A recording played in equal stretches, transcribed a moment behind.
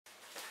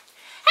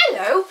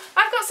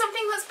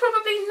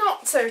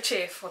not so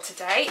cheerful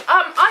today.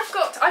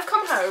 I've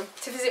come home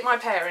to visit my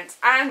parents,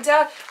 and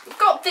we've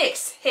got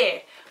this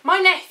here. My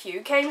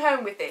nephew came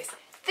home with this.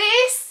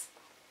 This,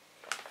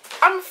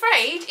 I'm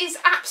afraid, is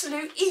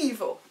absolute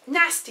evil,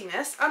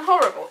 nastiness, and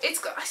horrible.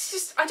 It's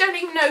just, I don't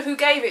even know who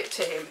gave it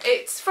to him.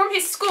 It's from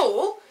his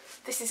school.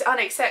 This is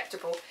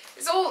unacceptable.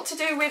 It's all to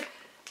do with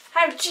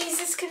how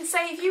Jesus can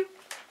save you.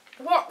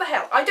 What the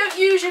hell? I don't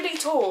usually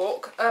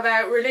talk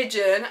about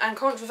religion and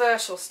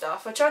controversial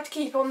stuff. I try to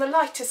keep on the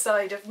lighter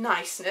side of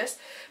niceness,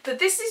 but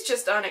this is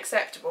just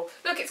unacceptable.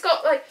 Look, it's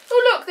got like,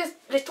 oh look, there's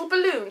little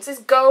balloons. There's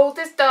gold,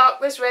 there's dark,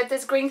 there's red,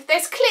 there's green,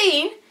 there's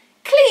clean.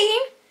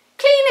 Clean?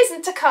 Clean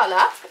isn't a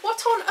colour.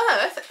 What on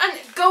earth? And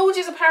gold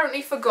is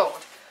apparently for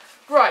God.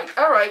 Right,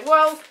 alright,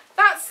 well,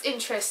 that's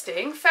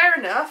interesting, fair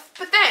enough.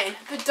 But then,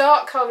 the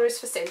dark colour is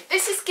for sin.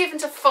 This is given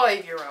to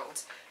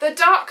 5-year-olds. The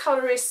dark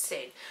colour is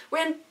sin.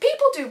 When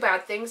people do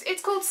bad things,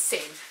 it's called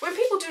sin. When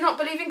people do not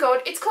believe in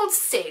God, it's called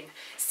sin.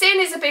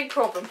 Sin is a big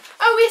problem.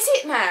 Oh, is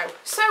it now?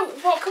 So,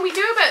 what can we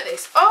do about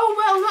this? Oh,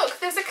 well, look,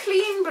 there's a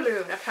clean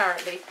balloon,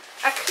 apparently.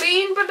 A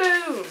clean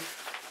balloon.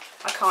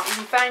 I can't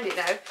even find it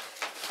now.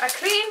 A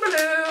clean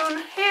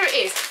balloon. Here it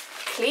is.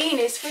 Clean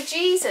is for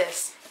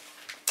Jesus.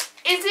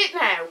 Is it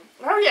now?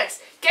 Oh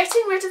yes,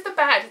 getting rid of the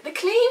bad. The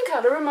clean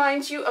colour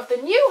reminds you of the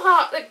new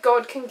heart that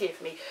God can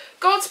give me.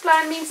 God's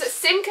plan means that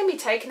sin can be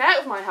taken out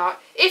of my heart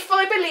if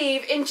I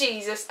believe in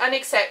Jesus and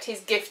accept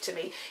his gift to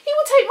me. He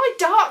will take my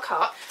dark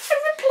heart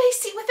and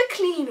replace it with a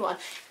clean one.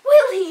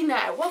 Will he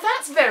now? Well,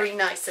 that's very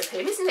nice of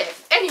him, isn't it?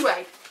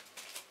 Anyway,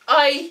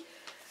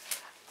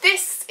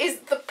 this is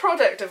the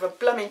product of a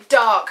blooming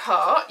dark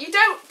heart. You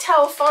don't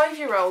tell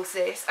 5-year-olds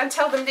this and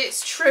tell them that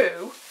it's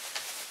true.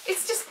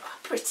 It's just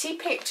pretty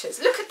pictures.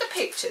 Look at the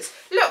pictures.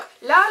 Look,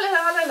 la la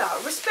la la la,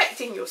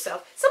 respecting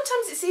yourself.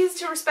 Sometimes it's easy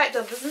to respect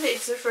others, isn't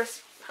it?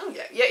 Oh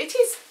yeah, it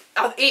is.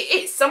 It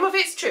is. Some of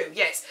it's true,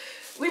 yes.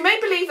 We may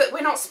believe that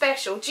we're not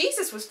special.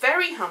 Jesus was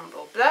very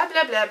humble. Blah,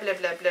 blah, blah, blah,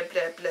 blah, blah,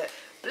 blah, blah,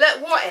 blah,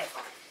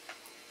 whatever.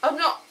 I'm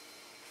not...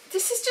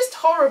 This is just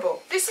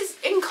horrible. This is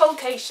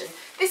inculcation.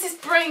 This is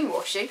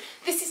brainwashing.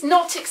 This is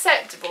not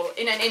acceptable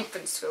in an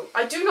infant school.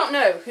 I do not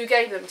know who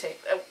gave them to.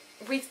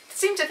 We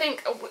seem to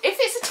think, if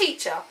it's a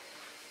teacher,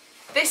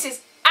 this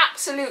is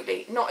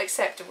absolutely not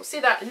acceptable. See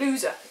that?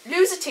 Loser.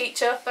 Loser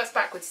teacher. That's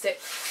backwards stick.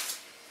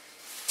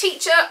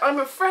 Teacher, I'm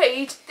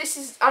afraid this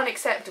is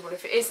unacceptable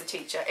if it is the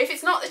teacher. If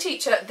it's not the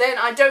teacher, then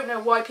I don't know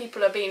why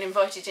people are being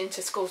invited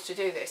into schools to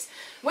do this.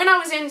 When I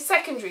was in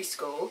secondary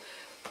school,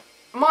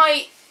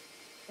 the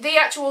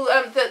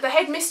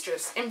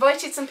headmistress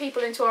invited some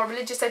people into our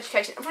religious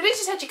education.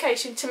 Religious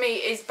education to me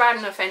is bad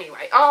enough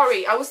anyway.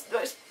 RE,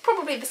 that's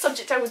probably the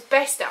subject I was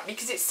best at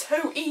because it's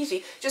so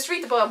easy. Just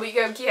read the Bible, you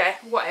go, yeah,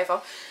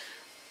 whatever.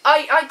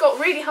 I got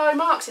really high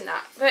marks in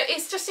that, but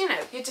it's just, you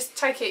know, you just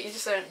take it, you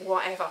just learn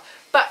whatever.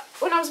 But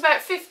when I was about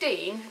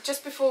 15,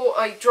 just before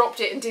I dropped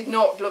it and did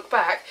not look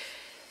back,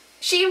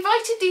 she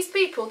invited these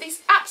people,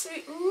 these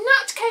absolute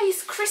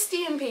nutcase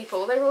Christian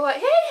people. They were like,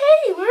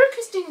 hey, we're a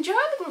Christian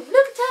German group,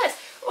 look at us.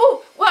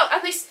 Oh, well,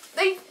 and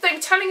they were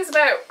telling us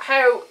about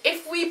how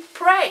if we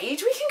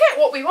prayed, we can get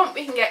what we want.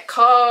 We can get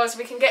cars,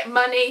 we can get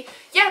money.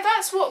 Yeah,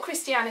 that's what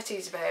Christianity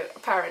is about,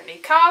 apparently.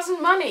 Cars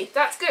and money,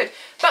 that's good.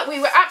 But we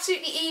were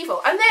absolutely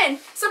evil. And then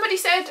somebody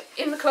said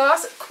in the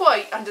class,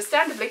 quite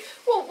understandably,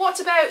 well, what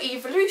about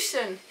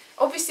evolution?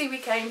 Obviously we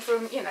came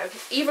from, you know,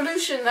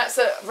 evolution, that's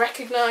a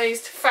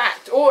recognised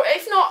fact. Or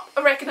if not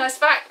a recognised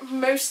fact,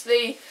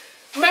 mostly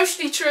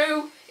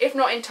true, if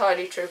not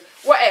entirely true.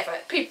 Whatever.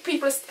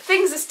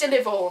 Things are still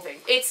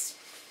evolving. It's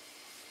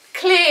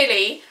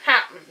clearly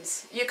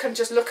happens. You can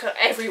just look at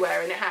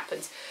everywhere and it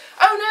happens.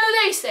 Oh no,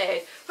 they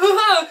said,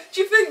 oh,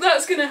 do you think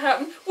that's going to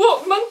happen?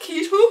 What,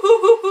 monkeys?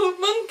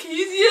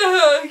 Monkeys?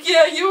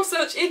 Yeah, you're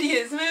such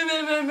idiots.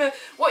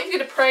 What are you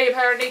going to pray,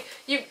 apparently?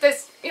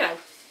 There's, you know.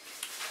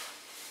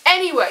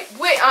 Anyway,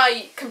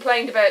 I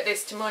complained about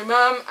this to my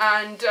mum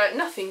and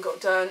nothing got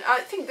done.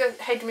 I think the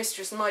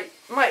headmistress might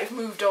have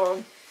moved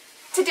on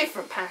to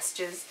different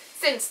pastures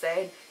since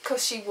then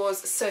because she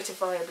was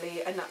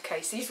certifiably a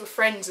nutcase. These were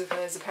friends of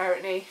hers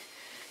apparently.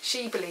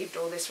 She believed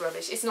all this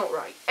rubbish. It's not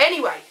right.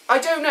 Anyway, I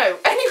don't know.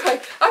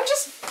 Anyway, I'm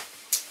just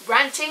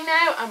ranting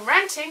now. I'm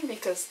ranting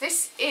because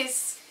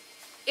it's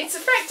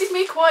affected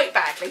me quite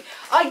badly.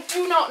 I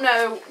do not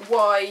know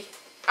why.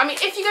 I mean,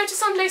 if you go to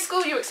Sunday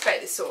school, you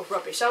expect this sort of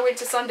rubbish. I went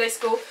to Sunday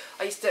school.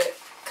 I used to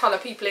colour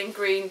people in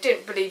green.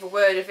 Didn't believe a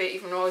word of it,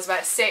 even though I was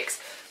about 6.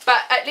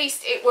 But at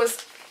least it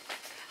was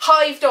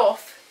hived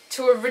off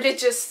to a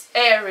religious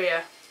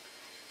area.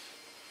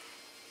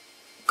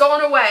 Gone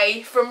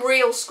away from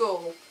real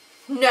school.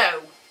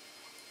 No.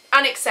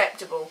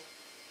 Unacceptable.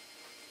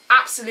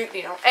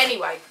 Absolutely not.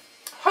 Anyway,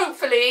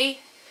 hopefully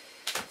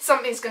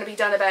something's going to be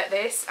done about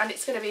this. And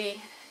it's going to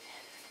be,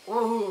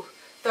 ooh,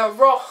 the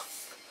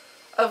wrath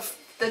of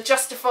the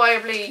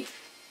justifiably...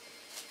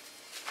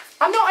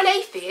 I'm not an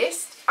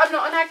atheist, I'm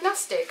not an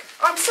agnostic,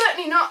 I'm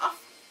certainly not a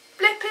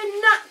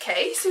flipping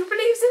nutcase who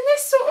believes in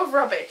this sort of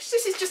rubbish.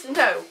 This is just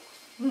no.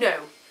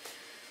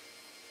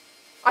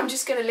 I'm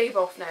just going to leave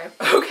off now.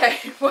 Okay,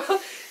 well,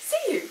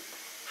 see you.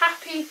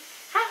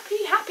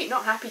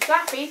 not happy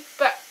clappy,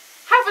 but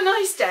have a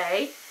nice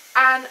day,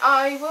 and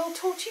I will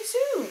talk to you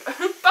soon.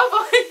 Bye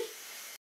bye.